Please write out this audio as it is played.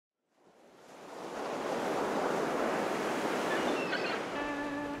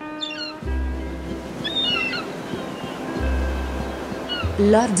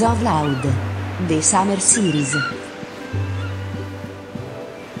Lords of Loud, The Summer Series.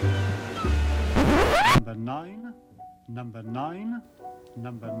 Number nine.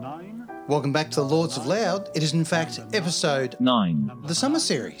 Welcome back to Lords of Loud. It is in fact episode 9. the summer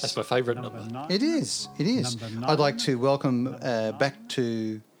series. That's my favourite number. It is. I'd like to welcome back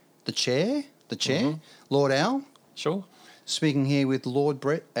to the chair, Lord Al, Sure. speaking here with Lord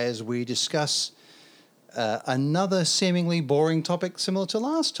Brett as we discuss another seemingly boring topic similar to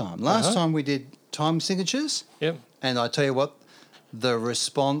last time. Last time we did time signatures. Yep. And I tell you what, the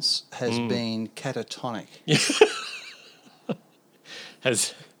response has been catatonic.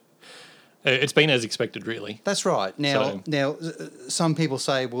 It's been as expected, really. That's right. Now, some people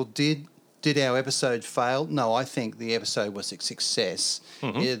say, well, did our episode fail? No, I think the episode was a success.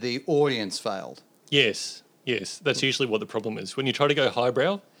 Yeah, the audience failed. Yes. That's usually what the problem is. When you try to go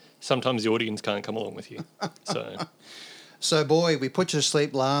highbrow, sometimes the audience can't come along with you. So, boy, we put you to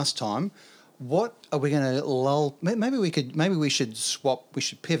sleep last time. What are we going to lull? Maybe we should swap. We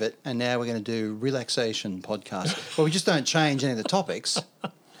should pivot, and now we're going to do relaxation podcast. Well, we just don't change any of the topics.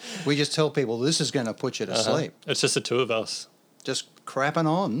 We just tell people this is going to put you to sleep. It's just the two of us. Just crapping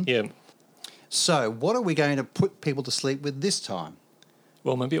on. Yeah. So, what are we going to put people to sleep with this time?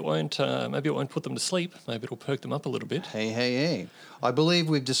 Well, maybe it won't put them to sleep. Maybe it'll perk them up a little bit. Hey. I believe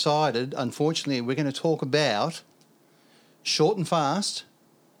we've decided, unfortunately, we're going to talk about short and fast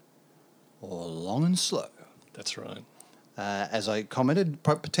or long and slow. That's right. As I commented,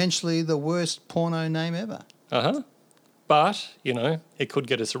 potentially the worst porno name ever. But, it could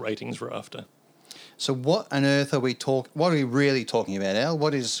get us a ratings rafter. So what on earth are we what are we really talking about, Al?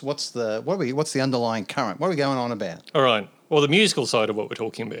 What's the underlying current? What are we going on about? All right. Well, the musical side of what we're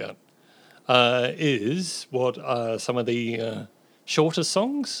talking about is what are some of the shortest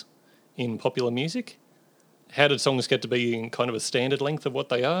songs in popular music. How did songs get to be in kind of a standard length of what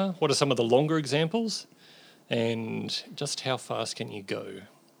they are? What are some of the longer examples? And just how fast can you go?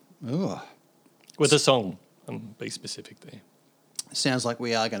 Ooh. With a song. Be specific there. Sounds like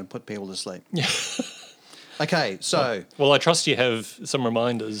we are going to put people to sleep. Yeah. Okay, so... Well, I trust you have some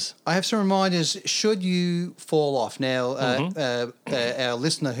reminders. I have some reminders. Should you fall off? Now, our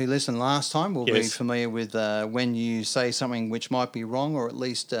listener who listened last time will be familiar with when you say something which might be wrong or at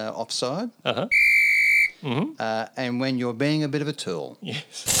least offside. And when you're being a bit of a tool.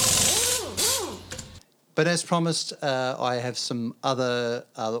 Yes. But as promised, I have some other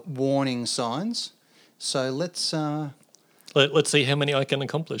warning signs. So let's see how many I can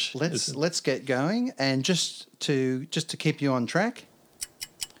accomplish. Let's get going, and just to keep you on track,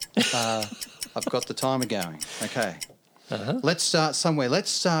 I've got the timer going. Okay. Let's start somewhere. Let's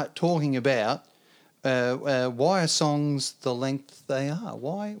start talking about why are songs the length they are?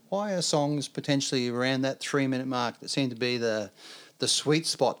 Why are songs potentially around that 3-minute mark that seem to be the sweet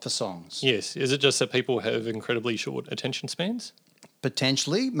spot for songs? Yes. Is it just that people have incredibly short attention spans?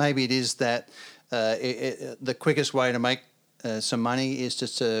 Potentially. Maybe it is that the quickest way to make some money is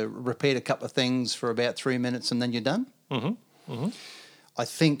just to repeat a couple of things for about 3 minutes and then you're done. I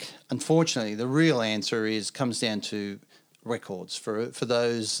think, unfortunately, the real answer comes down to records. For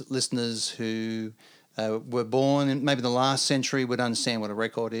those listeners who were born in maybe the last century would understand what a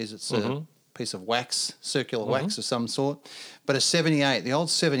record is. It's a piece of wax, circular wax of some sort. But a 78, the old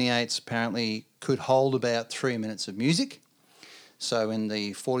 78s apparently could hold about 3 minutes of music. So in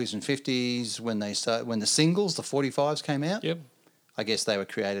the 40s and 50s, when the singles, the 45s came out, I guess they were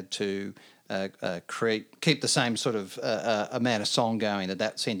created to keep the same sort of amount of song going.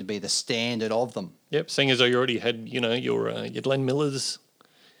 That seemed to be the standard of them. Yep, seeing as though you already had, your Glenn Millers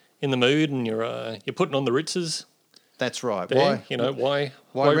in the mood, and you're putting on the Ritzes. That's right. There, why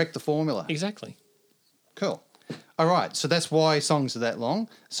wreck the formula? Exactly. Cool. All right, so that's why songs are that long.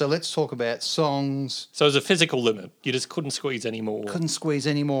 So let's talk about songs. So there's a physical limit. You just couldn't squeeze any more. Couldn't squeeze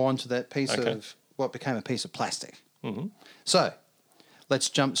any more onto that piece of what became a piece of plastic. So let's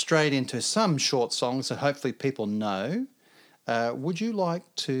jump straight into some short songs that hopefully people know. Would you like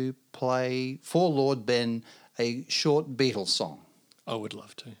to play for Lord Ben a short Beatles song? I would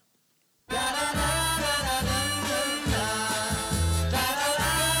love to.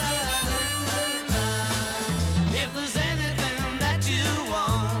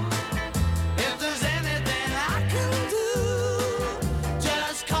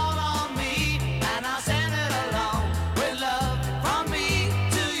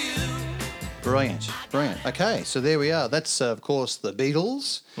 Brilliant. Okay, so there we are. That's, of course, the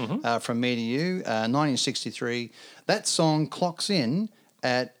Beatles from Me to You, 1963. That song clocks in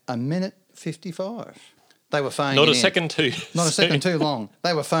at 1:55. They were phoning Not it a in. second too Not a second too long.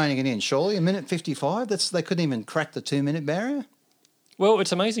 They were phoning it in, surely. 1:55? They couldn't even crack the 2-minute barrier? Well,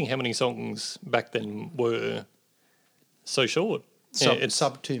 it's amazing how many songs back then were so short. It's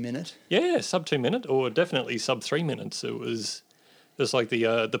Sub 2 minute. Yeah, sub 2 minute, or definitely sub 3 minutes. It was just like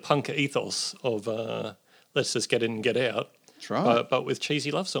the punk ethos of let's just get in and get out. That's right. But with cheesy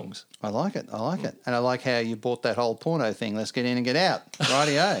love songs. I like it. And I like how you bought that whole porno thing. Let's get in and get out.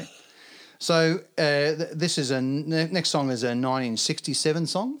 Rightio. So this is next song is a 1967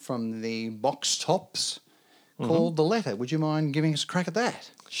 song from the Box Tops called "The Letter." Would you mind giving us a crack at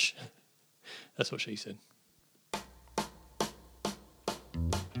that? Shh. That's what she said.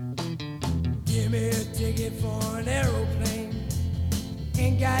 Give me a ticket for an aeroplane.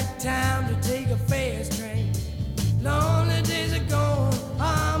 Ain't got time to take a fast train. Lonely days are gone,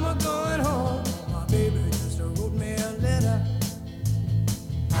 I'm a going home. My baby just wrote me a letter.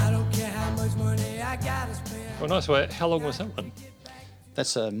 I don't care how much money I gotta spend. Well, nice. Well, how long was that one?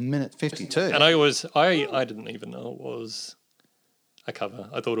 That's a minute 52. And I didn't even know it was a cover.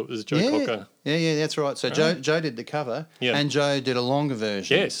 I thought it was Joe Cocker. Yeah, that's right. So Joe did the cover, Yeah. and Joe did a longer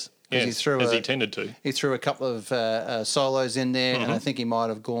version. Yes, As he tended to. He threw a couple of solos in there, and I think he might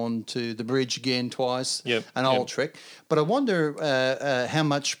have gone to the bridge again twice. Yep, An old trick. But I wonder how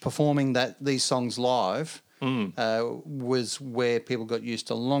much performing these songs live was where people got used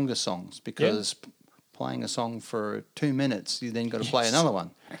to longer songs, because playing a song for 2 minutes, you then got to play another one.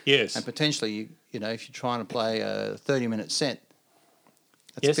 Yes. And potentially, if you're trying to play a 30-minute set,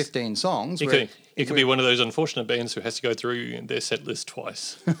 that's 15 songs. It could be one of those unfortunate bands who has to go through their set list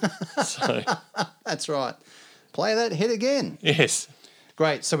twice. So That's right. Play that hit again. yes.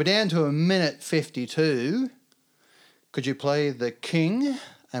 Great. So we're down to a minute 52. Could you play The King?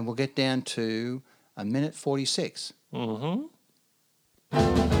 And we'll get down to a minute 46. Mm-hmm.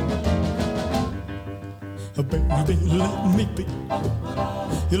 Baby, let me be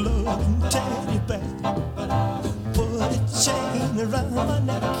your loving teddy bear. Put a chain around my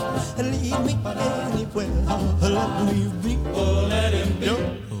neck and lead me anywhere. Let me be. Oh, let him be.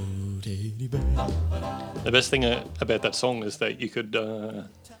 Oh, teddy bear. The best thing about that song is that you could,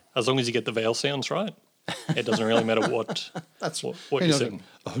 as long as you get the vowel sounds right, it doesn't really matter what you sing.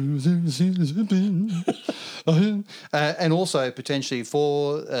 And also potentially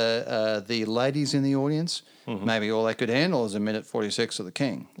for the ladies in the audience, maybe all they could handle is a minute 46 of The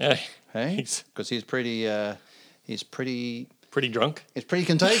King. Yeah, Hey, he's because he's pretty pretty drunk. it's pretty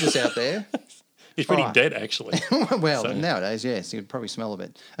contagious out there. He's pretty Right. dead, actually. Well, So- nowadays, yes, you could probably smell a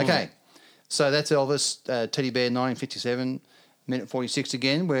bit. Okay, so that's Elvis, Teddy Bear, 1957, minute 46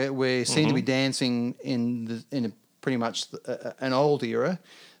 again. We seem to be dancing in a pretty much an old era.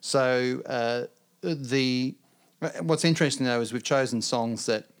 So what's interesting though is we've chosen songs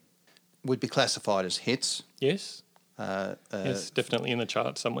that would be classified as hits. Yes. Yes, definitely in the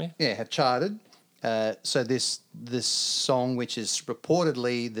chart somewhere. Yeah, have charted. So this song, which is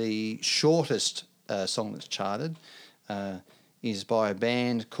reportedly the shortest song that's charted, is by a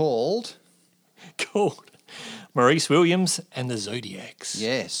band called Called Maurice Williams and the Zodiacs.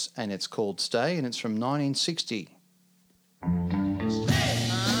 Yes, and it's called Stay, and it's from 1960.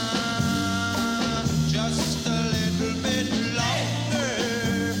 Just a little bit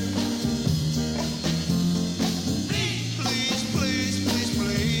longer. Please, please, please,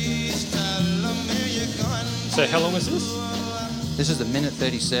 please tell me you're gone. So how long is this? This is the minute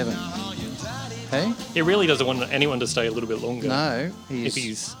 37. Hey? He really doesn't want anyone to stay a little bit longer. No,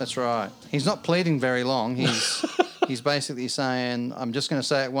 he's- that's right. He's not pleading very long. He's basically saying, I'm just going to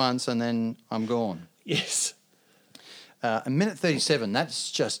say it once and then I'm gone. Yes. A minute 37,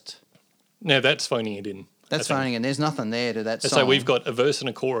 that's just... Now that's phoning it in. That's I think. funny, and there's nothing there to that song. So we've got a verse and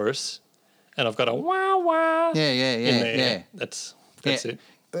a chorus, and I've got a wah wah. Yeah, in there. yeah. That's Yeah.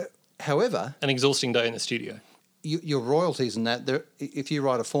 it. However, An exhausting day in the studio. your royalties and that, if you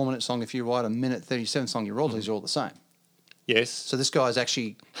write a 4-minute song, if you write a minute 37 song, your royalties are all the same. Yes. So this guy's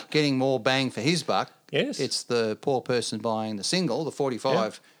actually getting more bang for his buck. Yes. It's the poor person buying the single, the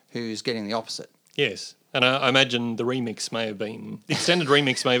 45, who's getting the opposite. Yes. And I imagine the remix may have been, the extended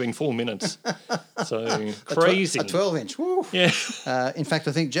remix may have been 4 minutes. So crazy. A 12-inch. Woo. Yeah. In fact,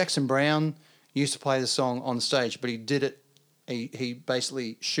 I think Jackson Browne used to play the song on stage, but he did it. He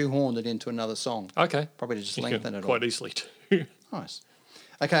basically shoehorned it into another song. Okay. Probably to just You lengthen can it quite all. easily too. Nice.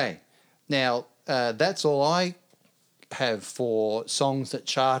 Okay. Now, that's all I have for songs that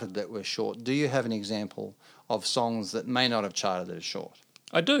charted that were short. Do you have an example of songs that may not have charted that are short?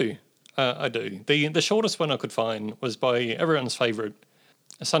 I do. I do. The shortest one I could find was by everyone's favourite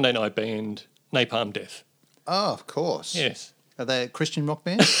Sunday night band, Napalm Death. Oh, of course. Yes. Are they a Christian rock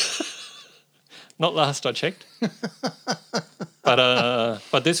band? Not last I checked.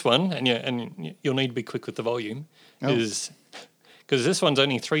 But this one, and you'll need to be quick with the volume, is because this one's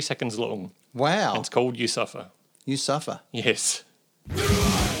only 3 seconds long. Wow. It's called You Suffer. You Suffer. Yes.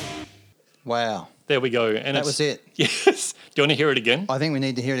 Wow. There we go. And That was it. Yes. Do you want to hear it again? I think we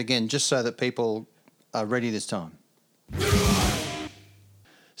need to hear it again just so that people are ready this time.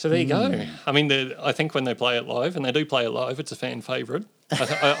 So there you go. I mean, I think when they play it live, and they do play it live, it's a fan favourite.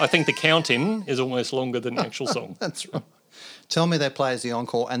 I think the count-in is almost longer than the actual song. That's right. Tell me they play as the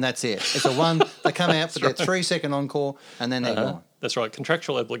encore and that's it. It's a one, they come out for their 3-second encore and then they're gone. That's right.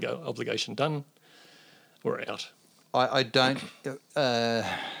 Contractual obligation done. We're out. I don't. You're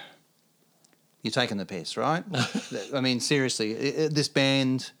taking the piss, right? I mean, seriously, this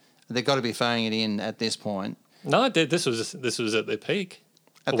band, they've got to be phoning it in at this point. No, this was at their peak.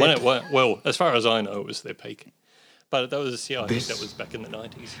 At When their well, as far as I know, it was their peak. But that was, I think that was back in the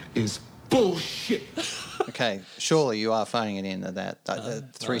 90s. Is bullshit. Okay, surely you are phoning it in at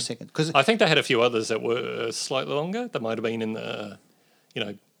that 3 seconds. Because I think they had a few others that were slightly longer. That might have been in the,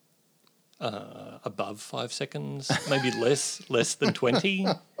 above 5 seconds, maybe less than 20.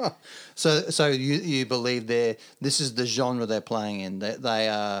 so you believe this is the genre they're playing in. They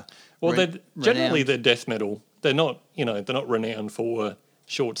are Well, generally renowned. they're death metal. They're not, they're not renowned for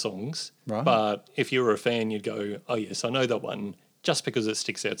short songs. Right. But if you were a fan, you'd go, oh yes, I know that one, just because it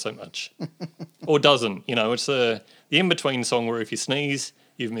sticks out so much, or doesn't. It's the in between song where if you sneeze,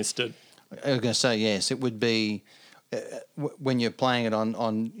 you've missed it. I was going to say yes. It would be when you're playing it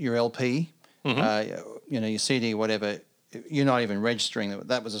on your LP, your CD, whatever. You're not even registering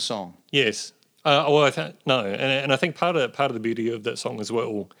that was a song. Yes. No, and I think part of the beauty of that song as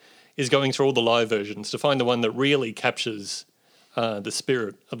well is going through all the live versions to find the one that really captures the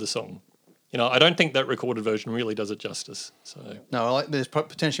spirit of the song. I don't think that recorded version really does it justice. So No, there's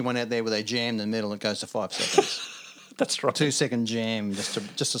potentially one out there where they jam in the middle and it goes to 5 seconds. that's right. 2-second jam just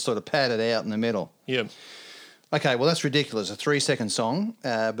to sort of pad it out in the middle. Yeah. Okay, well that's ridiculous. A 3-second song,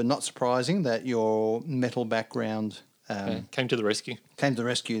 but not surprising that your metal background Came to the rescue. came to the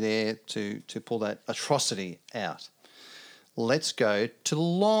rescue there to pull that atrocity out. Let's go to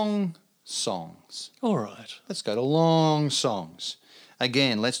long songs. All right. Let's go to long songs.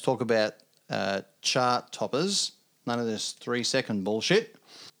 Again, let's talk about chart toppers. None of this 3-second bullshit.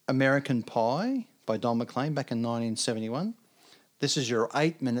 American Pie by Don McLean back in 1971. This is your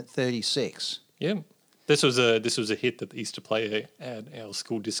 8-minute 36. Yeah. This was a hit that they used to play at our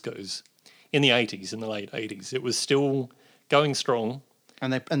school discos in the 80s, in the late 80s. It was still going strong.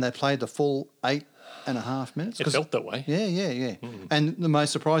 And they played the full 8.5 minutes. It felt that way. Yeah. And the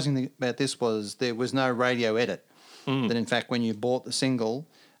most surprising thing about this was there was no radio edit. That in fact, when you bought the single,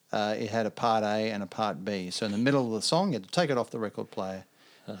 it had a part A and a part B. So in the middle of the song, you had to take it off the record player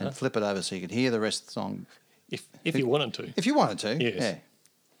and flip it over so you could hear the rest of the song. If you wanted to. If you wanted to, Yes. yeah.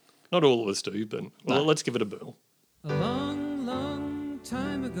 Not all of us do, but let's give it a whirl. A long, long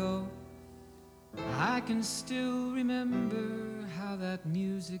time ago, I can still remember how that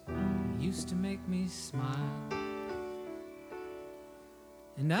music used to make me smile.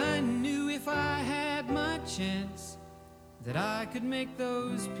 And I knew if I had my chance that I could make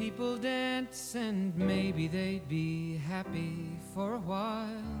those people dance, and maybe they'd be happy for a while.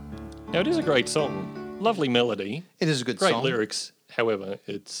 Now, it is a great song. Lovely melody. It is a good Great song. lyrics. However,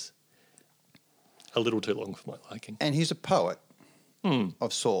 it's a little too long for my liking. And he's a poet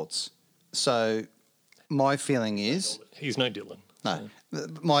of sorts. So my feeling is, He's no Dylan. no,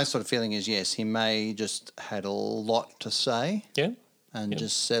 my sort of feeling is, yes, he may just had a lot to say Yeah? and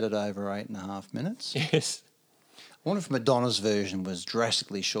just said it over 8.5 minutes. Yes. I wonder if Madonna's version was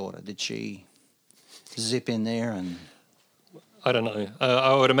drastically shorter. Did she zip in there and... I don't know.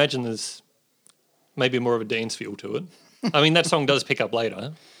 I would imagine there's maybe more of a dance feel to it. I mean, that song does pick up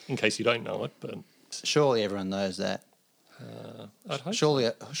later, in case you don't know it, but Surely everyone knows that. I'd hope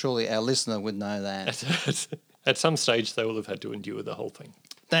Surely our listener would know that. at some stage they will have had to endure the whole thing.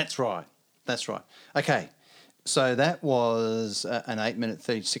 That's right. Okay, so that was an 8-minute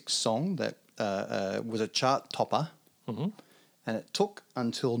 36 song that was a chart topper, and it took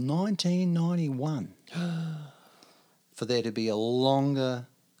until 1991 for there to be a longer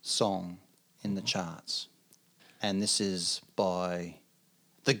song in the charts. And this is by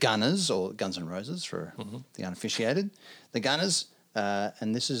the Gunners, or Guns N' Roses for the uninitiated. The Gunners,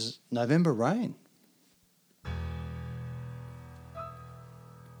 and this is November Rain.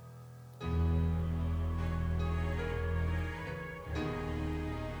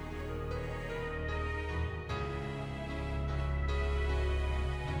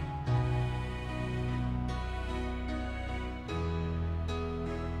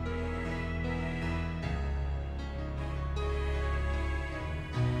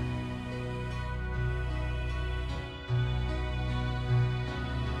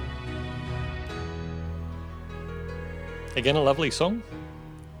 Again, a lovely song.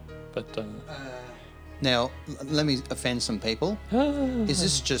 But Now, let me offend some people. Is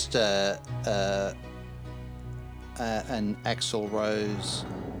this just an Axl Rose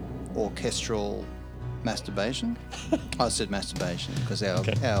orchestral masturbation? I said masturbation because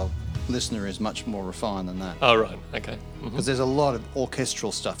our listener is much more refined than that. oh, right, okay. Because there's a lot of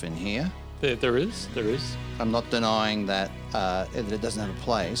orchestral stuff in here. There is. I'm not denying that it doesn't have a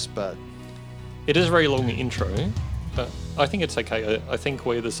place, but It is a very long intro, but I think it's okay. I think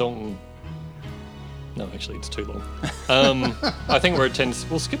where the song... No, actually, it's too long. I think where it tends...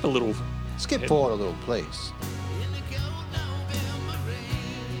 We'll skip a little... skip forward a little, please.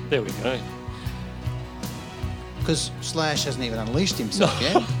 There we go. Because Slash hasn't even unleashed himself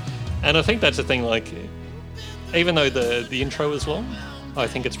yet. And I think that's the thing, like, even though the intro is long, I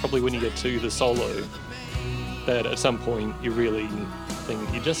think it's probably when you get to the solo that at some point you really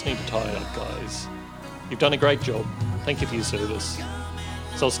think you just need to tie it up, guys. You've done a great job. Thank you for your service.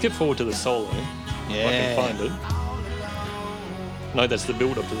 So I'll skip forward to the solo. If I can find it. No, that's the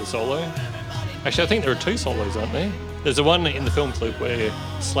build-up to the solo. Actually, I think there are two solos, aren't there? There's the one in the film clip where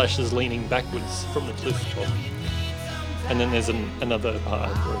Slash is leaning backwards from the cliff top. And then there's another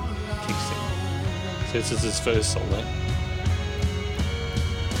part where it kicks in. So this is his first solo.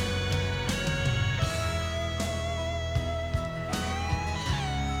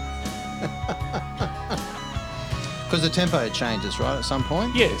 Because the tempo changes, right, at some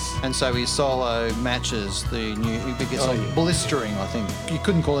point? Yes. And so his solo matches the new... It gets blistering, I think. You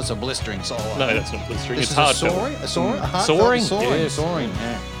couldn't call this a blistering solo. No, that's not blistering. This It's is a heartfelt. soaring? A soaring? A heartfelt Soaring? soaring, Yes. soaring,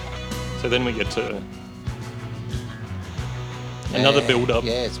 yeah. So then we get to another build-up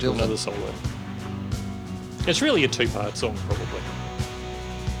Yeah, it's to build-up. another solo. It's really a two-part song, probably.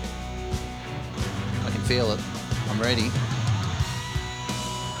 I can feel it. I'm ready.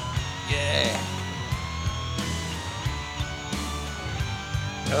 Yeah.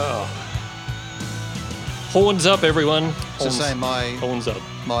 Oh. Horns up, everyone. So say Horns up.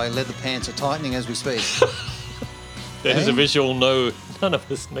 my leather pants are tightening as we speak. There's a Hey? visual none of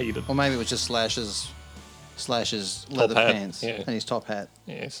us needed. Or maybe it was just Slash's leather hat, pants yeah. and his top hat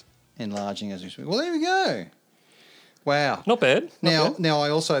Yes. enlarging as we speak. Well, there we go. Wow. Not bad. Not bad. Now, I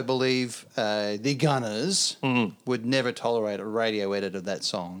also believe the Gunners Mm-hmm. would never tolerate a radio edit of that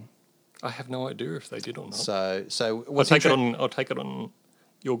song. I have no idea if they did or not. So I'll what's take it on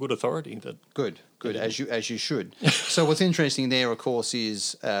your good authority that Good, as you should. So what's interesting there, of course,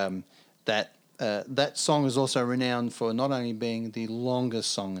 is that that song is also renowned for not only being the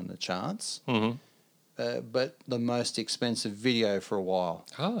longest song in the charts, but the most expensive video for a while.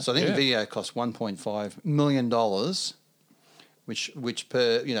 Ah, so I think the yeah. video cost $1.5 million, which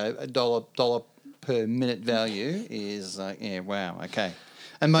per dollar per minute value is wow, okay.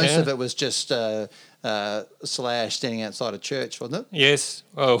 And most of it was just Slash standing outside a church, wasn't it? yes.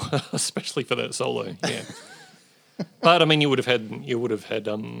 Oh, especially for that solo. Yeah. But I mean, you would have had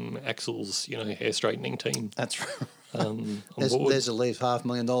Axl's hair straightening team That's right. on board. There's at least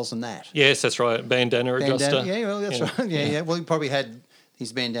 $500,000 in that. Yes, that's right. Bandana adjuster. Yeah, well, that's right. Yeah. Well, he probably had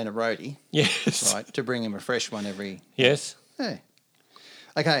his bandana roadie, Yes. right, to bring him a fresh one every. Yes. Yeah.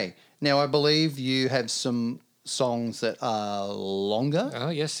 Okay. Now I believe you have some songs that are longer. Oh,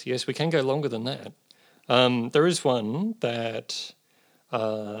 yes. We can go longer than that. There is one that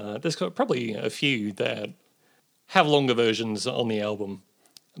there's got probably a few that have longer versions on the album,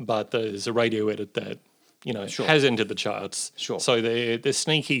 but there's a radio edit that Sure. has entered the charts. Sure. So they're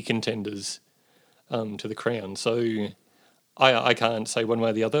sneaky contenders to the crown. So I can't say one way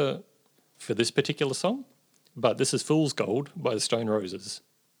or the other for this particular song, but this is Fool's Gold by the Stone Roses.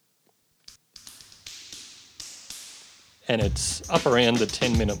 And it's up around the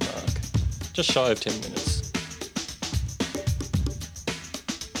 10-minute mark, just shy of 10 minutes.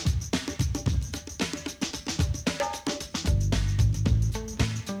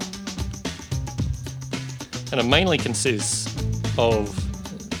 And it mainly consists of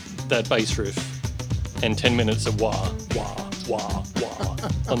that bass riff and 10 minutes of wah, wah, wah, wah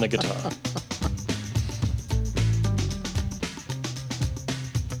on the guitar.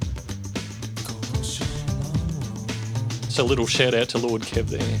 So a little shout out to Lord Kev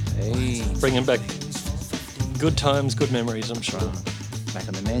there. Hey, Bringing back good times, good memories, I'm sure. back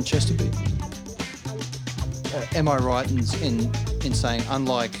on the Manchester beat. Am I right in saying,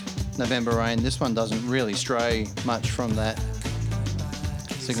 unlike November Rain, this one doesn't really stray much from that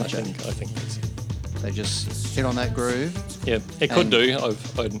signature? I think that's it. They just hit on that groove. Yeah, it could And- do.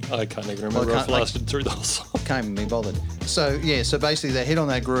 I can't even remember if it lasted through the whole song. Can't even be bothered. So basically they hit on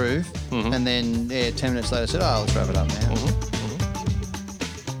that groove, and then 10 minutes later said, "Oh, let's wrap it up now."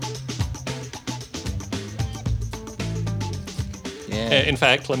 Yeah. In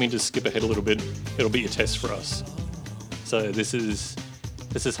fact, let me just skip ahead a little bit. It'll be a test for us. So this is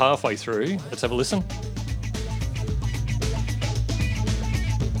halfway through. Let's have a listen.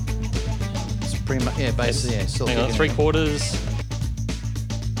 It's pretty much, yeah, basically, yeah. Still Hang on, kicking in. 3/4.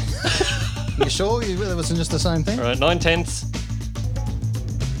 You sure it wasn't just the same thing? All right, 9/10.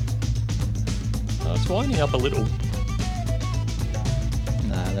 Oh, it's winding up a little,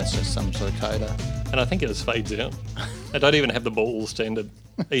 No, that's just some sort of coda. and I think it just fades out. I don't even have the balls to end it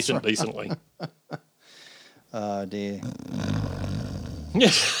decently. Oh dear.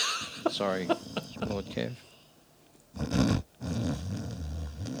 Yes. Sorry, Lord Kev.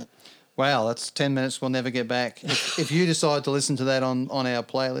 Wow, that's 10 minutes we'll never get back. If you decide to listen to that on our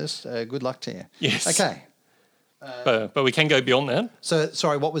playlist, good luck to you. Yes. Okay. But we can go beyond that. So,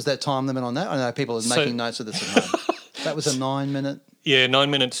 sorry, what was that time limit on that? I know people are making notes of this at home. That was a 9 minute, Yeah, 9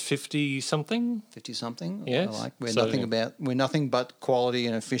 minutes 50 something. 50 something. Yes. I like. We're So- nothing but quality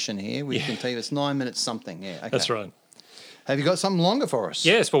and efficient here. We can tell you it's 9 minutes something. Yeah. Okay. That's right. Have you got something longer for us?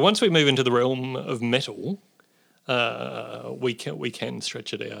 Yes, but once we move into the realm of metal, we can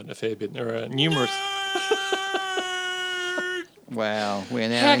stretch it out a fair bit. There are numerous. Wow. We're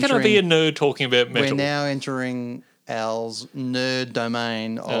now How can I be a nerd talking about We're metal? now entering Al's nerd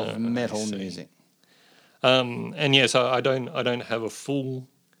domain of metal see. music. And yes, I don't have a full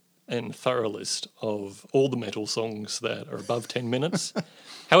and thorough list of all the metal songs that are above 10 minutes.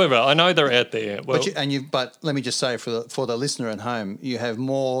 However, I know they're out there. Well, But let me just say for the listener at home, you have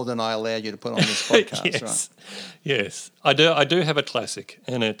more than I allowed you to put on this podcast, yes, right? yes, I do have a classic,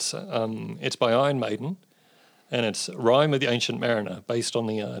 and it's by Iron Maiden, and it's "Rime of the Ancient Mariner," based on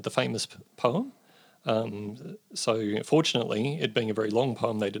the famous poem. So fortunately, it being a very long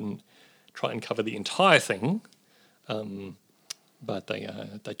poem, they didn't try and cover the entire thing, but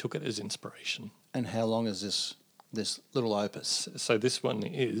they took it as inspiration. And how long is this little opus? So this one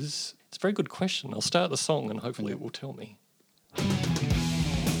it's a very good question. I'll start the song and hopefully it will tell me.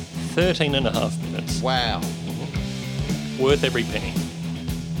 13 and a half minutes. Wow. Worth every penny.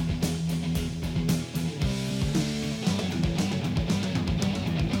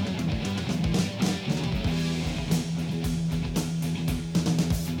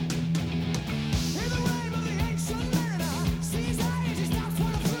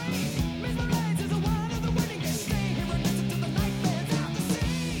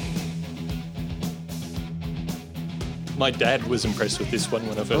 My dad was impressed with this one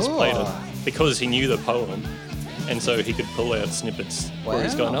when I first played it because he knew the poem, and so he could pull out snippets where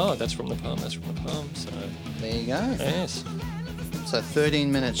he's Wow. going, "Oh, that's from the poem. That's from the poem." So There you go. yes, So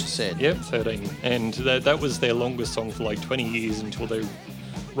 13 minutes, you said. yep, 13, and that was their longest song for like 20 years until they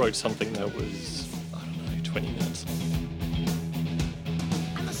wrote something that was 20 minutes.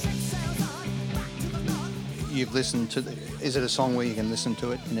 You've listened to. Is it a song where you can listen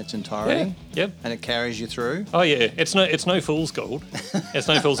to it in its entirety? Yeah, yep. And it carries you through. Oh yeah, it's no fool's gold. It's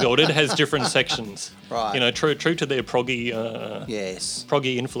no fool's gold. It has different sections. Right. You know, true to their proggy Yes.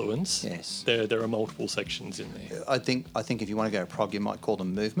 proggy influence. Yes. There are multiple sections in there. I think if you want to go prog, you might call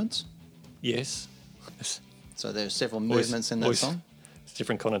them movements. Yes. So there's several movements in that song. It's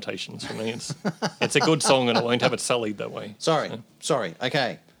different connotations for me. It's a good song, and I won't have it sullied that way. Sorry.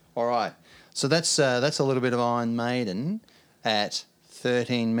 Okay. All right. So that's a little bit of Iron Maiden at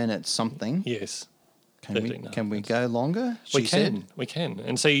 13 minutes something. Yes. Can we go longer? We She can. said. We can.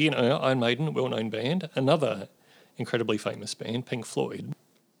 And see, you know, Iron Maiden, well-known band, another incredibly famous band, Pink Floyd.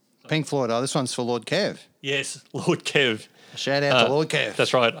 Pink Floyd. Oh, this one's for Lord Kev. Yes, Lord Kev. Shout out to Lord Kev.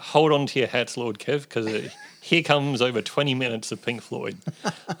 That's right. Hold on to your hats, Lord Kev, because here comes over 20 minutes of Pink Floyd.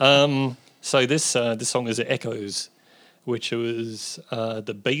 So this song is Echoes, which was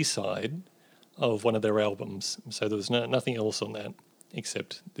the B-side of one of their albums. So there was nothing else on that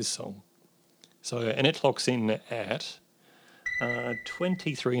except this song. So, and it clocks in at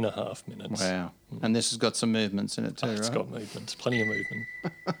 23 and a half minutes. Wow. And this has got some movements in it too, It's right? got movements, plenty of movement.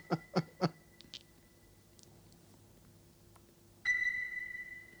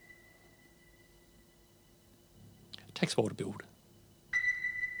 It takes a while to build.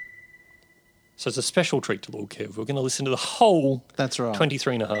 So it's a special treat to Lord Kev. We're going to listen to the whole That's right.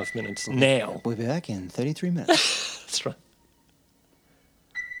 23 and a half minutes now. We'll be back in 33 minutes. That's right.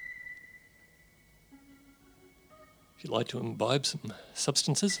 If you'd like to imbibe some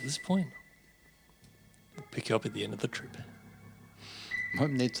substances at this point, we'll pick you up at the end of the trip. Might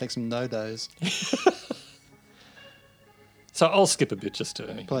need to take some no-dos. So I'll skip a bit just to...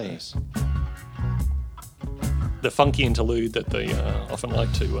 Please. The funky interlude that they often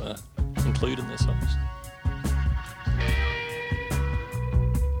like to include in their songs.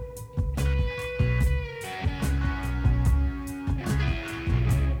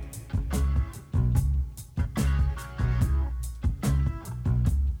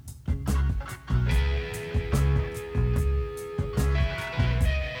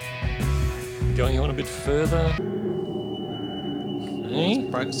 a bit further. Hey?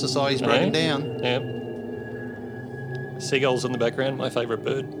 Society's broken down. Yep. Seagulls in the background, my favourite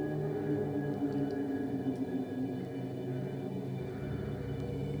bird.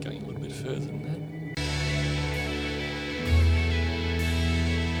 Going a little bit further than that.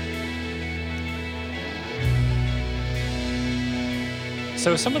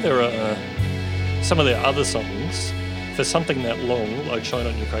 So some of their other songs, for something that long, like "Shine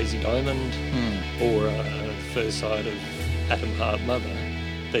On You Crazy Diamond" or "The First Side of Atom Heart Mother,"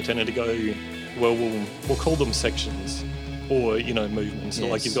 they tended to go, well, we'll call them sections, or movements. So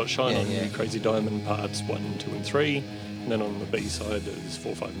like you've got "Shine On You Crazy Diamond" parts 1, 2, and 3, and then on the B side there's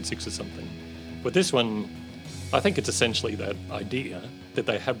 4, 5, and 6 or something. But this one, I think it's essentially that idea that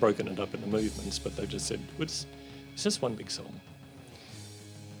they have broken it up into movements, but they've just said it's just one big song.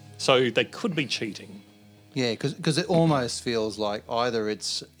 So they could be cheating. Yeah, because it almost feels like either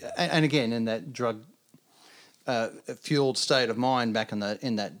it's, and again in that drug fueled state of mind back in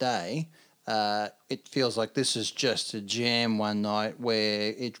that day, it feels like this is just a jam one night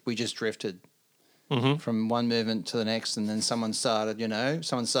where we just drifted from one movement to the next, and then someone started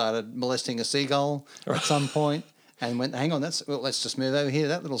molesting a seagull at some point, and went, hang on, let's just move over here to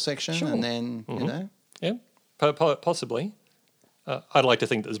that little section, and then yeah, possibly. I'd like to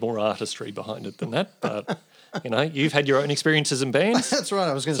think there's more artistry behind it than that, but you've had your own experiences in bands. That's right.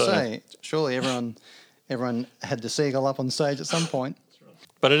 I was going to say, surely everyone had the seagull up on stage at some point.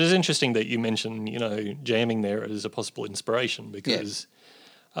 But it is interesting that you mentioned, jamming there as a possible inspiration, because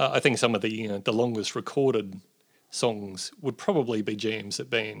I think some of the longest recorded songs would probably be jams that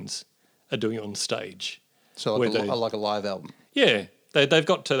bands are doing on stage. So like a live album. Yeah, they've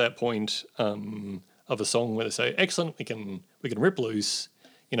got to that point of a song where they say, excellent, we can rip loose.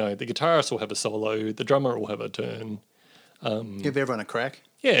 The guitarist will have a solo, the drummer will have a turn. Give everyone a crack.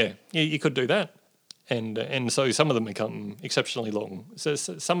 Yeah, you could do that. And so some of them become exceptionally long. So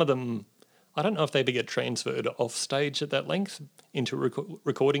some of them, I don't know if they ever get transferred off stage at that length into a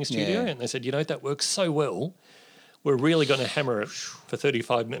recording studio. Yeah. And they said, that works so well, we're really going to hammer it for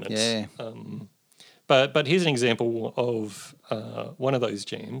 35 minutes. Yeah. But here's an example of one of those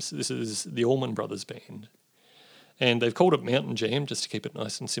jams. This is the Allman Brothers Band. And they've called it Mountain Jam just to keep it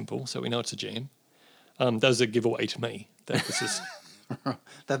nice and simple, so we know it's a jam. That was a giveaway to me. That this is...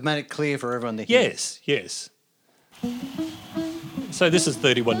 They've made it clear for everyone to hear. Yes. So this is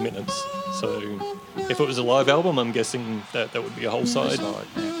 31 minutes. So if it was a live album, I'm guessing that would be a whole side. Yeah.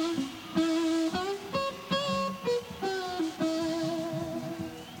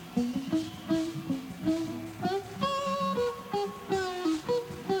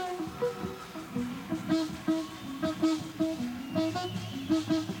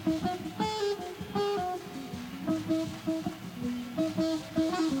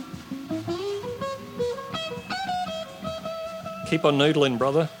 Keep on noodling,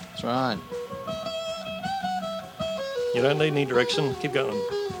 brother. That's right. You don't need any direction. Keep going.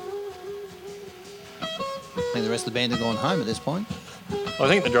 I think the rest of the band are going home at this point. I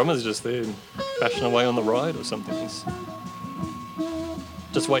think the drummer's just there bashing away on the ride or something. He's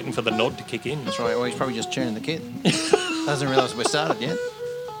just waiting for the nod to kick in. That's right. Or he's probably just tuning the kit. Doesn't realise we're started yet.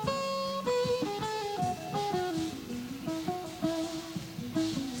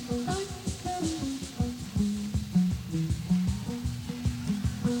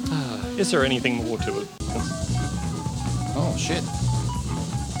 Is there anything more to it? Oh, shit.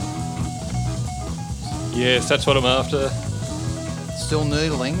 Yes, that's what I'm after. Still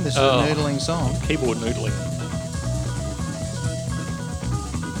noodling. This is a noodling song. Keyboard noodling.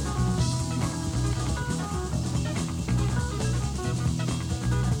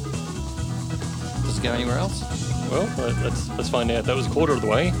 Does it go anywhere else? Well, let's find out. That was a quarter of the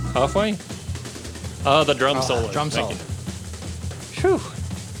way. Halfway? The drum solo. Drum Thank solo. you. Phew.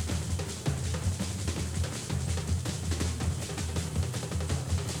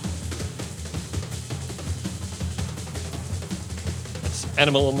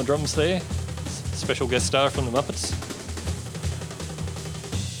 Animal on the drums there. Special guest star from the Muppets.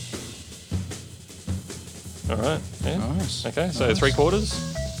 All right. Yeah. Nice. Okay, so Nice. 3/4.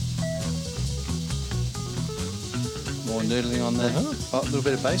 More noodling on there. Uh-huh. Oh, a little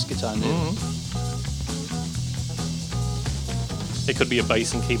bit of bass guitar noodling. It could be a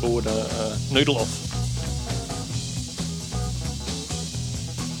bass and keyboard noodle off.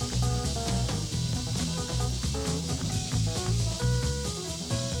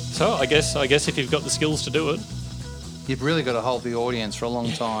 So I guess if you've got the skills to do it, You've really got to hold the audience for a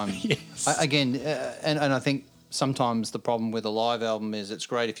long time. Yes. And I think sometimes the problem with a live album is it's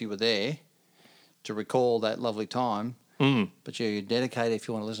great if you were there to recall that lovely time. But you're dedicated if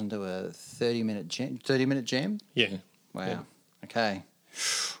you want to listen to a 30-minute jam. 30-minute jam? Yeah. Wow. Yeah. Okay.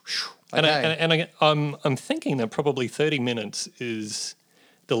 And I'm thinking that probably 30 minutes is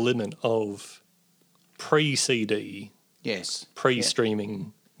the limit of pre-CD, Yes.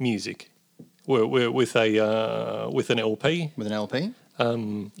 pre-streaming music. We're with an LP. With an LP?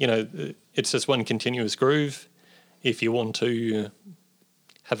 It's just one continuous groove. If you want to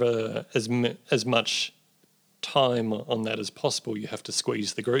have as much time on that as possible, you have to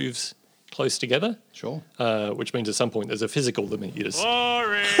squeeze the grooves close together. Sure. Which means at some point there's a physical limit. You just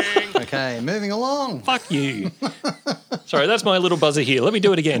Okay, moving along. fuck you. Sorry, that's my little buzzer here. Let me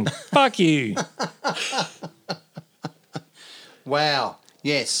do it again. Fuck you. Wow.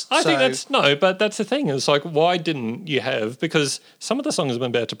 Yes. I think but that's the thing. It's like, why didn't you have? Because some of the songs I'm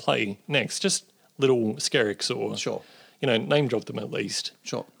about to play next, just little skerricks or Sure. Name drop them at least.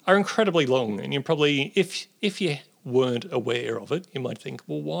 Sure. Are incredibly long, and you probably, if you weren't aware of it, you might think,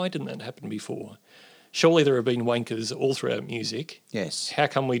 well, why didn't that happen before? Surely there have been wankers all throughout music. Yes. How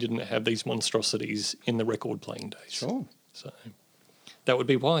come we didn't have these monstrosities in the record playing days? Sure. So that would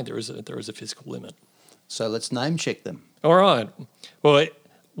be why there is a physical limit. So let's name check them. All right. Well,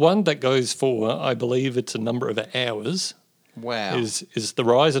 one that goes for, I believe it's a number of hours, Wow. is The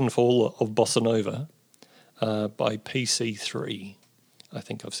Rise and Fall of Bossa Nova by PC3. I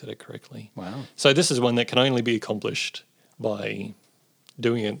think I've said it correctly. Wow. So this is one that can only be accomplished by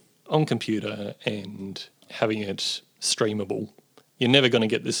doing it on computer and having it streamable. You're never going to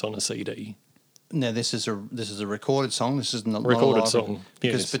get this on a CD. Now this is a recorded song. This isn't a Recorded live, song,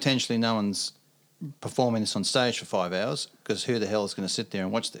 because yes. potentially no one's performing this on stage for 5 hours. Because who the hell is going to sit there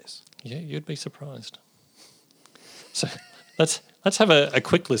and watch this? Yeah, you'd be surprised. So let's have a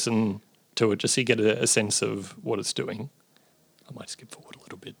quick listen to it just so you get a sense of what it's doing. I might skip forward a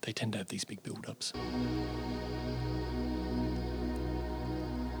little bit. They tend to have these big build-ups.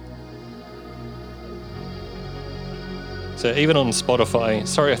 So even on Spotify,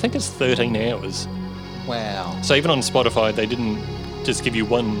 sorry, I think it's 13 hours. Wow. So even on Spotify, they didn't just give you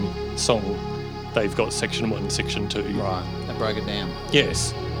one song. They've got section 1, section 2. Right. They broke it down.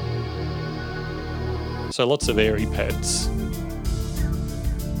 Yes. So lots of airy pads.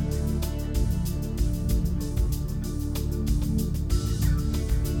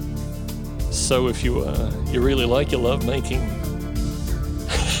 So if you really like your love making,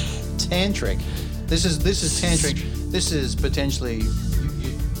 Tantric. This is tantric. This is potentially.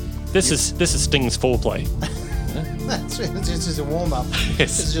 this is Sting's foreplay. This is a warm up. Yes.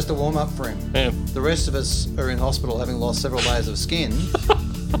 This is just a warm up for him. Yeah. The rest of us are in hospital having lost several layers of skin.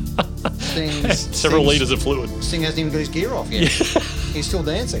 Several litres of fluid. Sting hasn't even got his gear off yet. He's still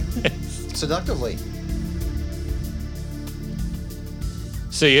dancing seductively.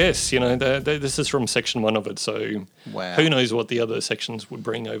 So yes, this is from section 1 of it. So Wow. who knows what the other sections would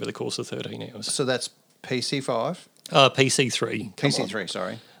bring over the course of 13 hours. So that's PC5, PC3. come on. PC3.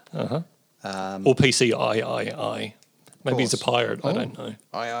 Sorry. Or PCIII. Maybe he's a course. pirate. I don't know.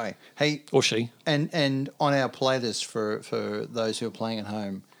 Aye. Hey, Or she. and on our playlist for those who are playing at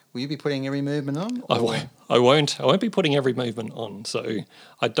home, will you be putting every movement on? I or- won't. I won't be putting every movement on. So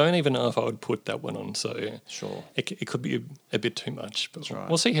I don't even know if I would put that one on. So Sure. it could be a bit too much. But right.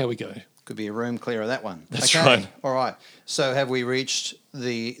 we'll see how we go. Could be a room clear of that one. That's okay. right. All right. So have we reached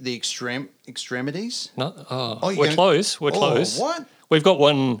the extremities? No, you're we're gonna- close. We're Oh, close. what? We've got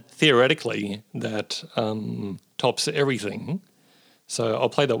one theoretically that tops everything. So I'll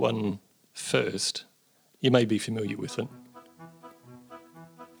play that one first. You may be familiar with it.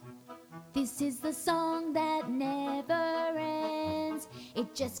 This is the song that never ends.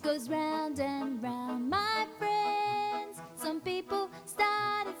 It just goes round and round, my friends. Some people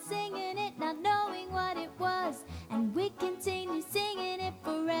started singing it not knowing what it was, and we continue singing it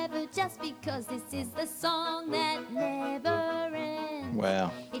forever just because this is the song that never ends.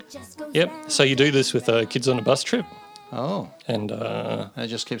 Wow. It just goes Yep. round So you do this with kids on a bus trip, Oh, and it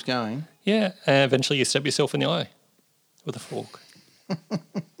just keeps going. yeah, and eventually you stab yourself in the eye with a fork.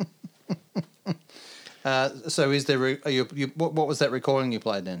 So is there? What was that recording you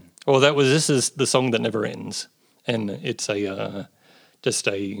played then? Well, this is the song that never ends, and it's I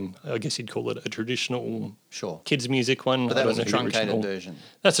guess you'd call it a traditional Sure. kids music one. But I that don't was a know the truncated original. version.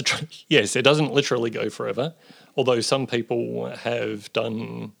 That's yes. It doesn't literally go forever, although some people have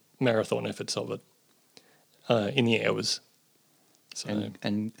done marathon efforts of it in the hours. So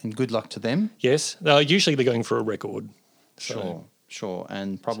And good luck to them. yes, usually they're going for a record. So Sure.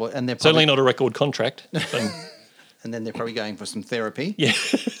 And they're certainly probably, not a record contract. So, and then they're probably going for some therapy.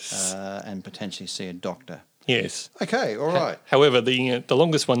 yes, And potentially see a doctor. yes. Okay. All right. However, the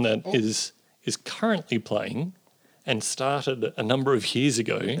longest one that is currently playing and started a number of years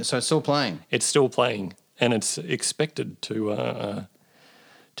ago. So it's still playing. It's still playing, and it's expected to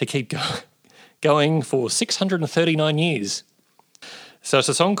keep going for 639 years. So it's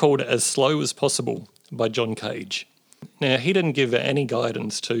a song called As Slow as Possible by John Cage. Now, he didn't give any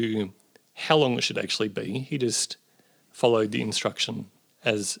guidance to how long it should actually be. He just followed the instruction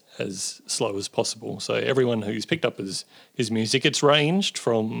as slow as possible. So everyone who's picked up his music, it's ranged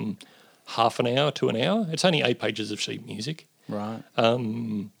from half an hour to an hour. It's only 8 pages of sheet music. Right.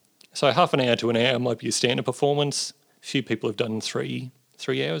 So half an hour to an hour might be a standard performance. A few people have done 3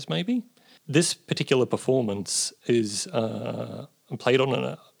 hours maybe. This particular performance is played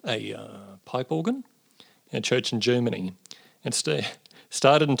on a pipe organ in a church in Germany. It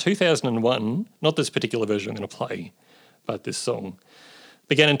started in 2001, not this particular version I'm going to play, but this song.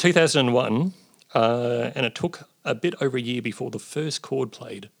 Began in 2001, and it took a bit over a year before the first chord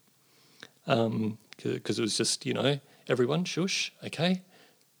played. Because it was just, everyone, shush, okay.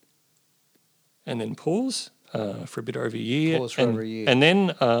 And then pause for a bit over a year. Pause for over a year. And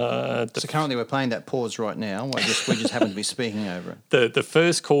then... So currently we're playing that pause right now. We just happen to be speaking over it. The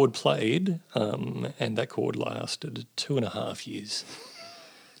first chord played, and that chord lasted 2.5 years.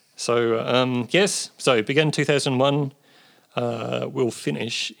 So, so it began in 2001, will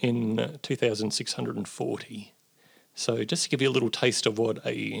finish in 2640. So just to give you a little taste of what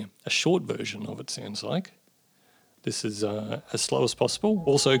a short version of it sounds like, this is As Slow as Possible,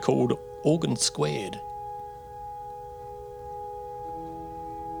 also called Organ Squared.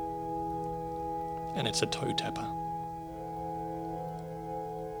 And it's a toe tapper.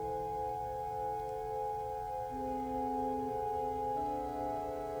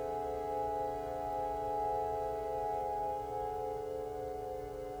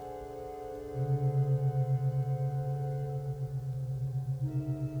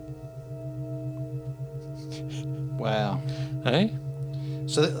 Wow. Hey?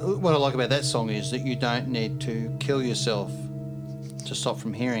 So what I like about that song is that you don't need to kill yourself to stop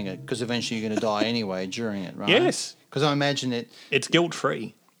from hearing it, because eventually you're going to die anyway during it, right? Yes. Because I imagine It's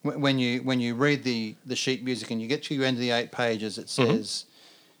guilt-free. when you read the sheet music and you get to the end of the 8 pages, it says,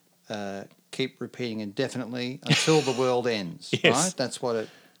 keep repeating indefinitely until the world ends, Yes. right? That's what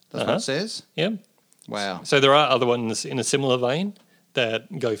it says? Yeah. Wow. So there are other ones in a similar vein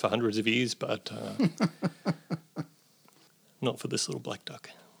that go for hundreds of years, but not for this little black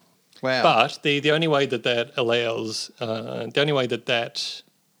duck. Wow. But the only way that allows, the only way that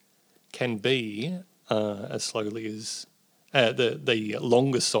can be as slowly as the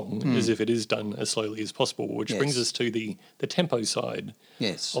longest song is if it is done as slowly as possible, which brings us to the tempo side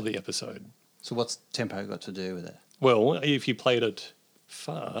Yes. of the episode. So what's tempo got to do with it? Well, if you played it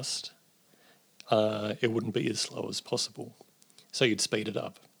fast, it wouldn't be as slow as possible. So you'd speed it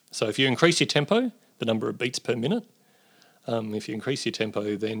up. So if you increase your tempo, the number of beats per minute, if you increase your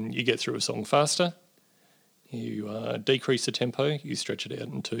tempo, then you get through a song faster. You decrease the tempo, you stretch it out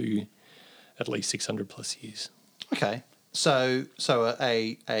into at least 600 plus years. Okay. So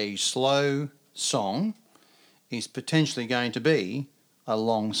a slow song is potentially going to be a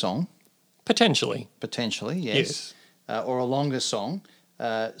long song. Potentially. Potentially, yes. Or a longer song.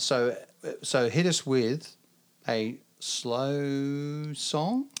 So hit us with a slow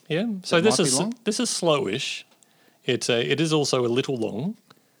song. Yeah. So That this might be is long? this is slowish. It is also a little long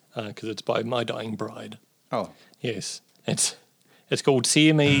because it's by My Dying Bride. Oh, Yes. It's called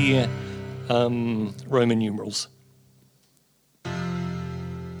CME Roman numerals.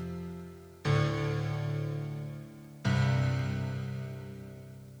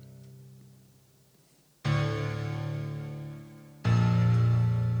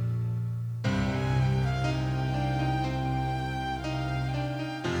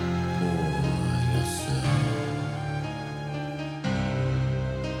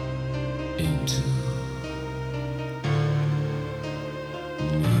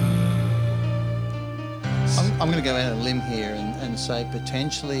 I'm going to go out on a limb here and say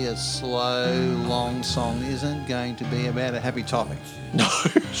potentially a slow, long song isn't going to be about a happy topic. No.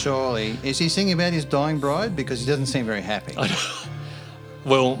 Surely. Is he singing about his dying bride? Because he doesn't seem very happy.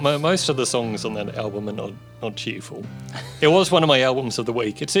 Well, most of the songs on that album are not cheerful. It was one of my albums of the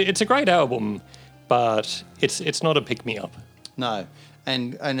week. It's a great album, but it's not a pick-me-up. No.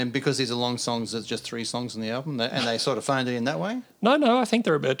 And then because these are long songs, there's just 3 songs on the album, and they sort of phoned it in that way? No, I think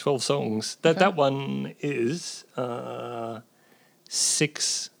there are about 12 songs. That one is a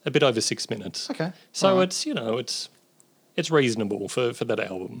bit over 6 minutes. Okay. So All right. it's reasonable for that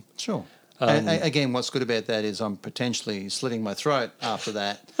album. Sure. Again, what's good about that is I'm potentially slitting my throat after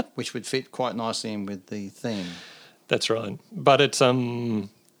that, which would fit quite nicely in with the theme. That's right. But it's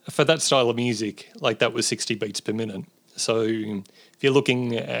for that style of music, like that was 60 beats per minute. So if you're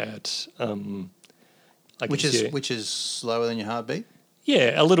looking at, I Which guess, is which is slower than your heartbeat.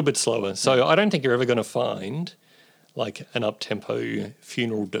 yeah, a little bit slower. So I don't think you're ever going to find like an up-tempo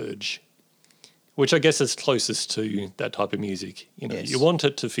funeral dirge, which I guess is closest to that type of music. You know, Yes. you want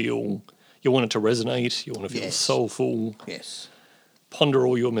it to feel, you want it to resonate, you want to feel Yes. soulful, Yes. ponder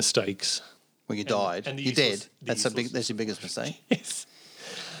all your mistakes. Well, you died. and the You're useless- dead. the That's useless- that's your biggest mistake. Yes.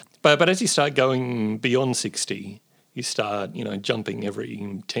 But as you start going beyond 60, you start, you know, jumping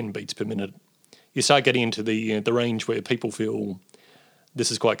every 10 beats per minute. You start getting into the range where people feel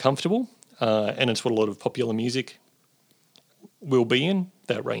this is quite comfortable, and it's what a lot of popular music will be in,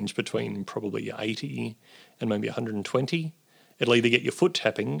 that range between probably 80 and maybe 120. It'll either get your foot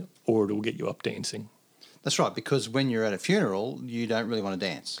tapping or it'll get you up dancing. That's right, because when you're at a funeral, you don't really want to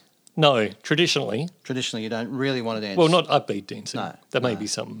dance. No, traditionally, Traditionally, you don't really want to dance. well, not upbeat dancing. No, There may no. be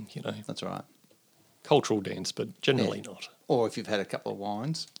some, you know, That's right. cultural dance, but generally Yeah. not. Or if you've had a couple of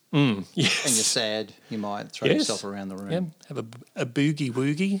wines Yes. and you're sad, you might throw Yes. yourself around the room. Yeah, have a boogie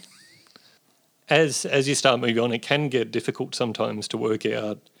woogie. As you start moving on, it can get difficult sometimes to work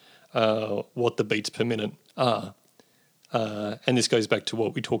out what the beats per minute are. And this goes back to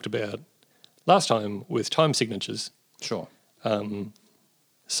what we talked about last time with time signatures. Sure.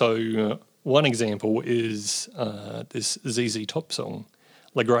 So one example is this ZZ Top song,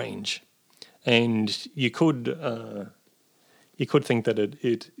 Lagrange. And you could think that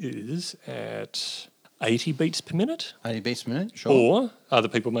it is at 80 beats per minute. 80 beats per minute, sure. Or other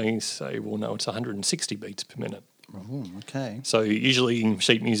people may say, well, no, it's 160 beats per minute. Oh, okay. So usually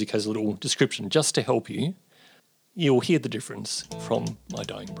sheet music has a little description just to help you. You'll hear the difference from My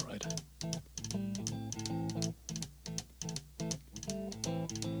Dying Bride.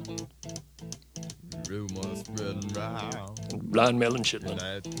 Rumors spreading round Blind Melon Chitlin.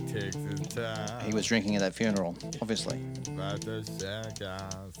 that Texas town. He was drinking at that funeral, obviously. About to shack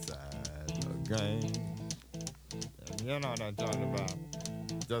outside the game. And you know what I'm talking about.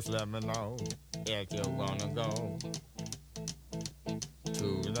 Just let me know if you wanna go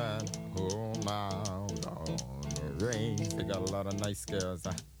to that whole mile on the range. They got a lot of nice girls.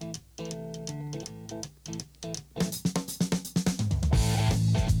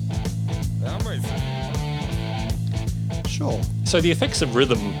 Sure. So the effects of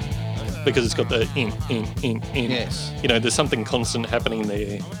rhythm, because it's got the in. Yes. You know, there's something constant happening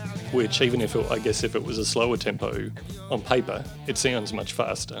there, which even if if it was a slower tempo on paper, it sounds much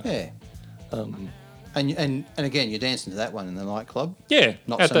faster. Yeah. And again, you're dancing to that one in the nightclub. Yeah,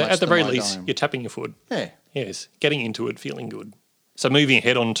 Not at so the much at the the very My least, Dying. you're tapping your foot. Yeah. Yes, getting into it, feeling good. So moving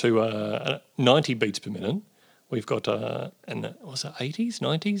ahead on to 90 beats per minute, we've got an was it 80s,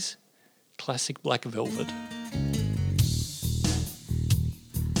 90s classic Black Velvet.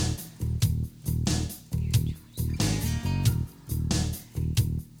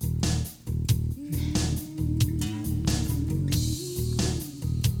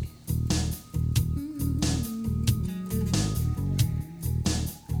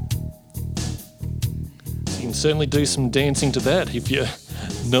 You can certainly do some dancing to that if you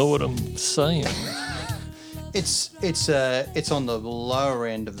know what I'm saying. It's on the lower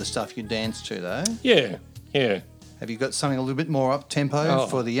end of the stuff you dance to, though. Yeah, yeah. Have you got something a little bit more up tempo Oh.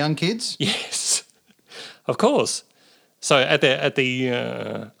 for the young kids? Yes, of course. So at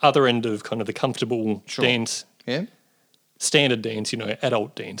the other end of kind of the comfortable Sure. dance, Yeah. standard dance, you know,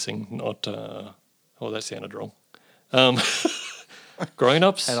 adult dancing, not that sounded wrong.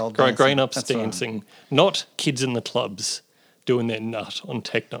 Grown-ups, Adult dancing, grown-ups that's right. dancing, not kids in the clubs doing their nut on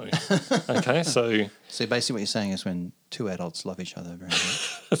techno. Okay, so So basically, what you're saying is when two adults love each other very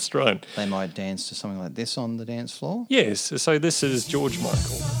much, that's right. they might dance to something like this on the dance floor. Yes, so this is George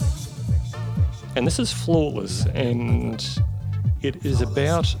Michael. And this is Flawless, and it is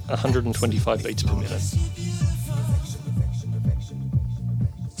about 125 beats per minute.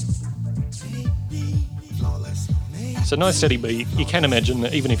 So nice steady beat. You can imagine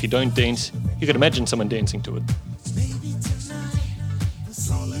that even if you don't dance, you can imagine someone dancing to it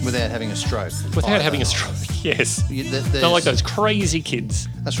Without having a stroke. without either. having a stroke. Yes. Not like those crazy kids.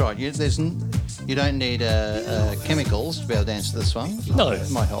 That's right. You don't need chemicals to be able to dance to this one. No. It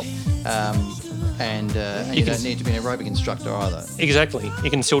might help. And you can don't need to be an aerobic instructor either. Exactly. You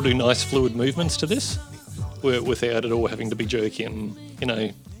can still do nice fluid movements to this without it all having to be jerky and, you know,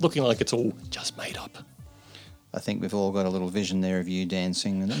 looking like it's all just made up. I think we've all got a little vision there of you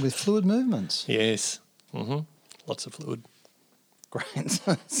dancing with fluid movements. Yes. Lots of fluid. Great.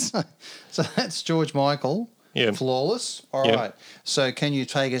 So that's George Michael. Yeah. Flawless. All Yeah. right. So can you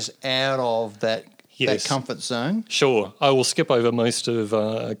take us out of that Yes. that comfort zone. Sure, I will skip over most of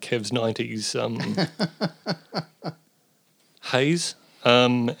Kev's 90s haze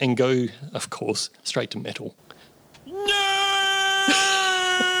and go, of course, straight to metal.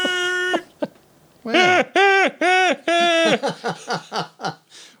 Wow.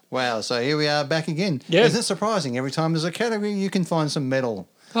 Wow, so here we are back again. Yeah. Isn't it surprising? Every time there's a category, you can find some metal.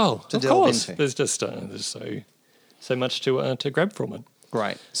 Oh, To of delve course. into. There's just there's so much to grab from it.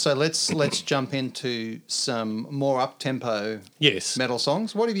 Great. So let's jump into some more up-tempo Yes. metal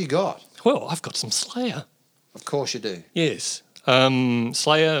songs. What have you got? Well, I've got some Slayer. Of course you do. Yes.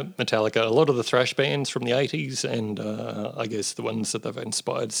 Slayer, Metallica, a lot of the thrash bands from the 80s, and I guess the ones that they've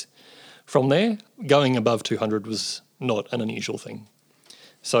inspired from there. Going above 200 was not an unusual thing.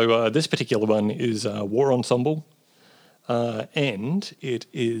 So this particular one is War Ensemble, and it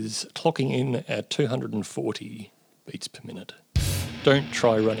is clocking in at 240 beats per minute. Don't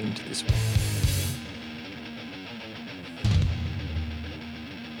try running to this one.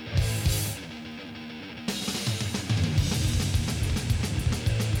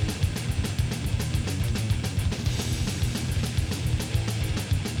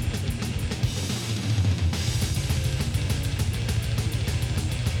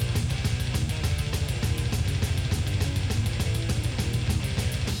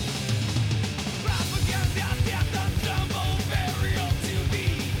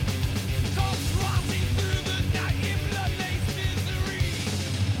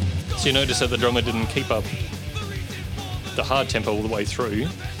 So you notice that the drummer didn't keep up the hard tempo all the way through.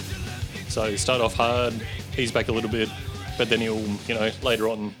 So start off hard, ease back a little bit, but then he'll, later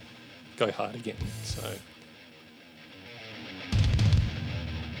on go hard again. So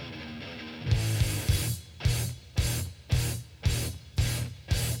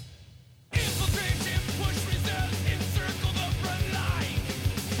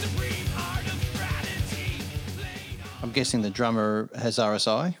I'm guessing the drummer has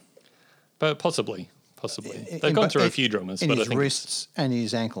RSI. but possibly. They've In gone bo- through a few drummers, in but I his think wrists and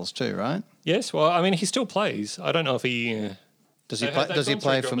his ankles too, right? yes. Well, I mean, he still plays. I don't know if he Does he They- play? they've Does he gone through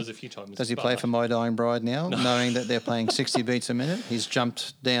play for? drummers a few times, Does he play but- for My Dying Bride now, knowing that they're playing 60 beats a minute? He's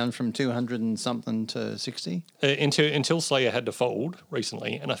jumped down from 200 and something to 60. until Slayer had to fold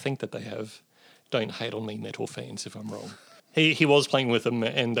recently, and I think that they have. Don't hate on me, metal fans, if I'm wrong. He was playing with them,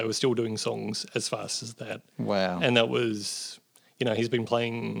 and they were still doing songs as fast as that. Wow. And that was, he's been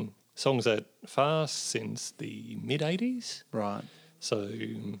playing songs that fast since the mid '80s. Right. So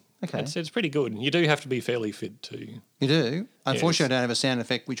Okay. it's pretty good. You do have to be fairly fit too. You do. Unfortunately, I don't have a sound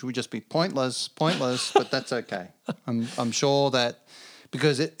effect, which would just be pointless, but that's okay. I'm sure that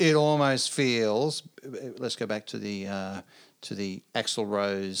because it almost feels. Let's go back to the Axl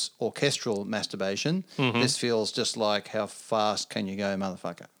Rose orchestral masturbation. This feels just like how fast can you go,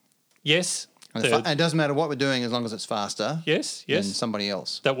 motherfucker? Yes. And it doesn't matter what we're doing as long as it's faster. Yes. Than Yes. somebody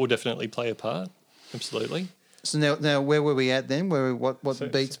else. That will definitely play a part. Absolutely. So now where were we at then?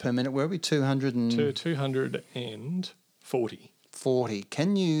 What beats per minute were we? 240. 240.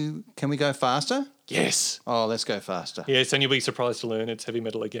 Can we go faster? Yes. Oh, let's go faster. Yes, and you'll be surprised to learn it's heavy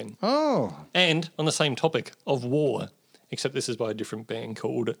metal again. Oh, And on the same topic of war, except this is by a different band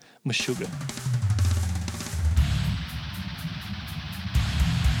called Meshuggah.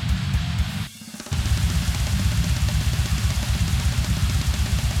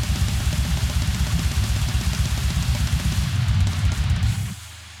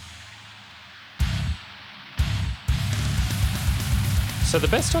 So the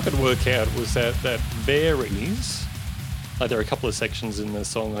best I could work out was that varies. Like there are a couple of sections in the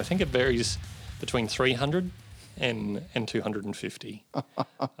song. I think it varies between 300 and 250.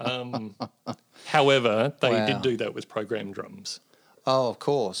 However, they Wow. did do that with programmed drums. oh, of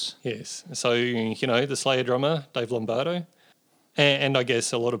course. Yes. So, the Slayer drummer, Dave Lombardo, and I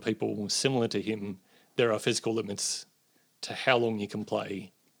guess a lot of people similar to him, there are physical limits to how long you can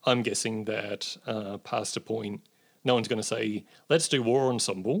play. I'm guessing that past a point, no one's going to say, let's do War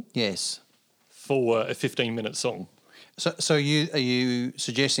Ensemble Yes. for a 15-minute song. So are you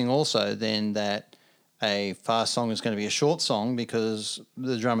suggesting also then that a fast song is going to be a short song because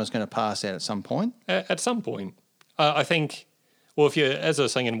the drummer's going to pass out at some point? At some point, I think, well, as I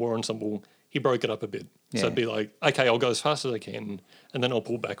was saying in War Ensemble, he broke it up a bit. So Yeah. it'd be like, okay, I'll go as fast as I can, and then I'll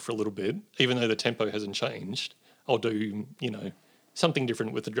pull back for a little bit. Even though the tempo hasn't changed, I'll do, something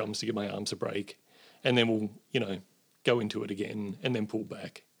different with the drums to give my arms a break. And then we'll, go into it again and then pull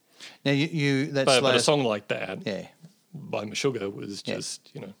back. Now that's But a song like that yeah, by Meshuggah was Yeah.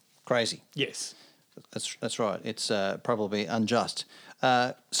 just, crazy. yes. That's right. It's probably unjust.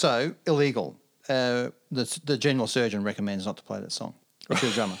 So illegal. The general surgeon recommends not to play that song to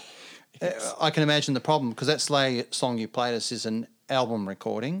the drummer. I can imagine the problem because that Slay song you played us is an album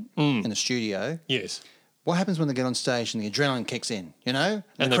recording in the studio. Yes. What happens when they get on stage and the adrenaline kicks in, you know?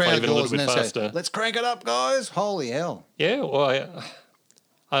 And the they play crowd even a little goes and bit they say, faster. let's crank it up, guys. Holy hell. Yeah, well,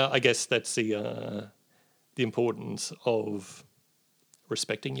 I guess that's the importance of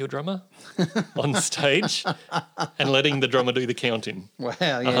respecting your drummer on stage and letting the drummer do the counting. Wow,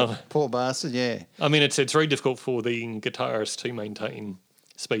 yeah. Poor bastard, yeah. I mean, it's very difficult for the guitarist to maintain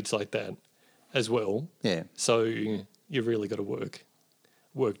speeds like that as well. Yeah. So you've really got to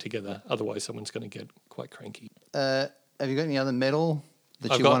work together. Otherwise, someone's going to get quite cranky. Have you got any other metal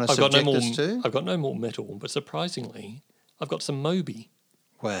that you want to subject us to? I've got no more metal, but surprisingly, I've got some Moby.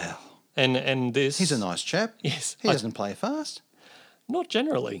 Wow. And this... He's a nice chap. Yes. He doesn't play fast. Not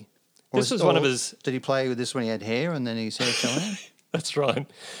generally. Or This was one of his... Did he play with this when he had hair and then his hair fell out? That's right.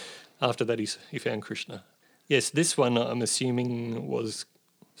 After that, he found Krishna. Yes, this one I'm assuming was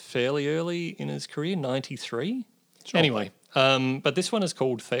fairly early in his career, 93. Sure. Anyway, but this one is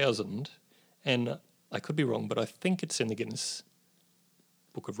called 1000, and I could be wrong, but I think it's in the Guinness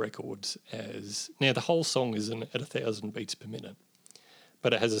Book of Records as... Now, the whole song is at 1,000 beats per minute,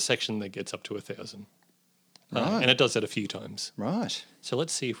 but it has a section that gets up to 1,000. Right. And it does that a few times. Right. So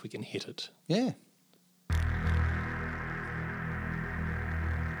let's see if we can hit it. Yeah.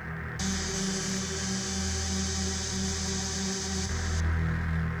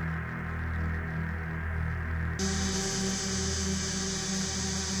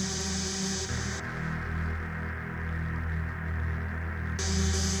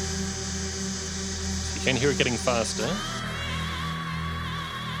 You can hear it getting faster.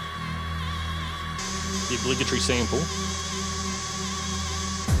 The obligatory sample.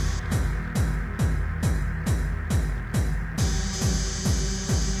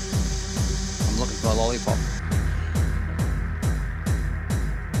 I'm looking for a lollipop.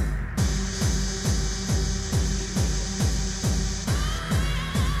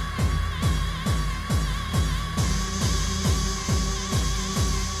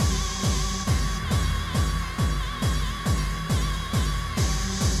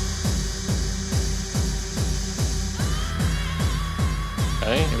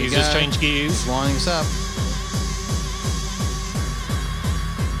 Okay, we he's just go. changed gears. He's lining us up.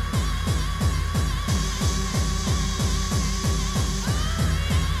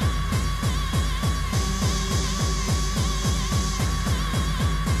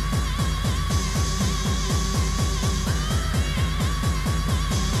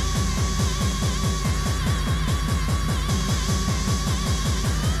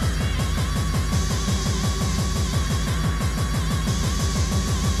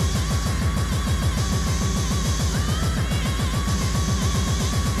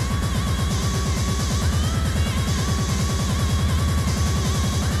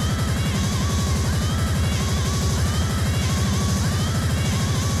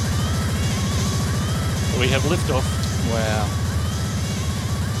 We have liftoff. Wow.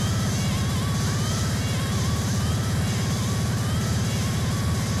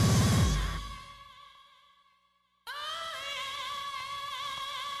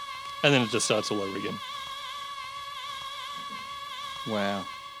 And then it just starts all over again. Wow.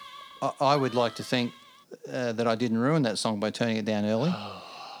 I would like to think that I didn't ruin that song by turning it down early.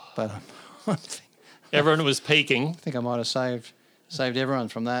 But I Everyone was peaking. think I might have saved everyone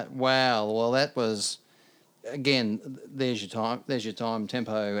from that. Wow. Well, that was, again, there's your time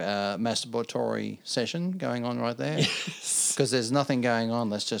tempo masturbatory session going on right there. Because there's nothing going on.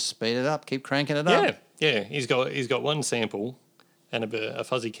 Let's just speed it up. Keep cranking it up. Yeah. He's got one sample and a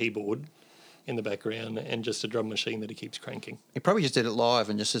fuzzy keyboard in the background and just a drum machine that he keeps cranking. He probably just did it live,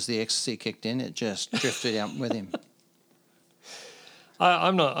 and just as the ecstasy kicked in, it just drifted out with him.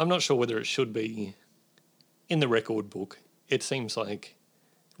 I'm not sure whether it should be in the record book. It seems like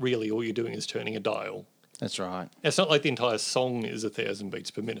really all you're doing is turning a dial. That's right. It's not like the entire song is 1,000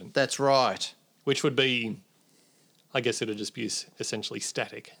 beats per minute, That's right. which would be, I guess it'd just be essentially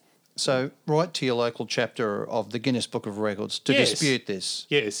static. So write to your local chapter of the Guinness Book of Records to Yes. dispute this.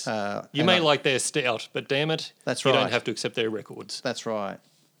 Yes, you and may like their stout, but damn it, That's you right. don't have to accept their records. That's right.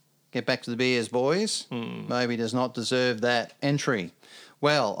 Get back to the beers, boys. Moby does not deserve that entry.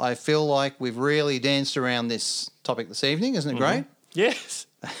 Well, I feel like we've really danced around this topic this evening. Isn't it great? Yes.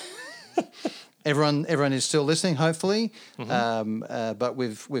 Everyone is still listening, hopefully. But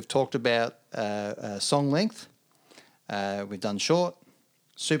we've talked about song length. We've done short,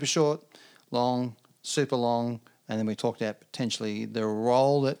 super short, long, super long, and then we talked about potentially the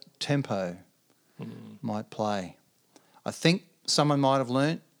role that tempo might play. I think someone might have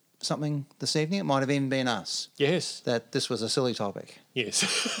learnt something this evening. It might have even been us. Yes. That this was a silly topic. Yes.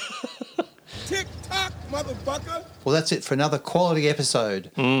 Tick-tock, motherfucker. Well, that's it for another quality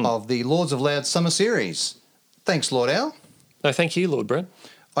episode of the Lords of Loud Summer Series. Thanks, Lord Al. No, thank you, Lord Brett.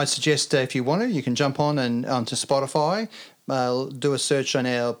 I'd suggest if you want to, you can jump on and onto Spotify, do a search on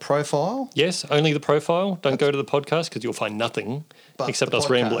our profile. Yes, only the profile. Don't go to the podcast because you'll find nothing But except the us podcast.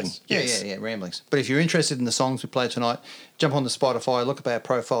 rambling. Yeah, Yes. yeah, ramblings. But if you're interested in the songs we played tonight, jump on the Spotify, look up our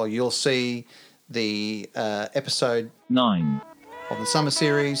profile. You'll see the episode 9. of the summer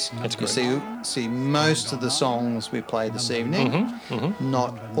series. That's You great. see most of the songs we played this evening.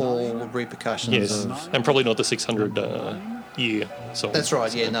 Not all repercussions Yes, of... and probably not the 600 year song. That's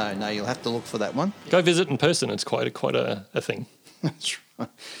right. Yeah, no, you'll have to look for that one. Go visit in person. It's quite a thing. That's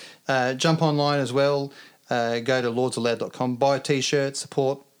right. Jump online as well. Go to lordsofloud.com, buy a T-shirt,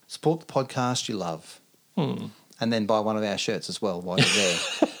 support the podcast you love, and then buy one of our shirts as well while you're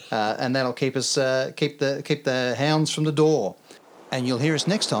there, and that'll keep us keep the hounds from the door. And you'll hear us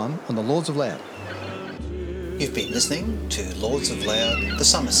next time on the Lords of Loud. You've been listening to Lords of Loud, the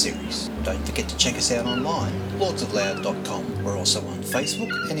summer series. Don't forget to check us out online, lordsofloud.com. We're also on Facebook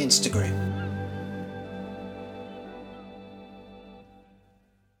and Instagram.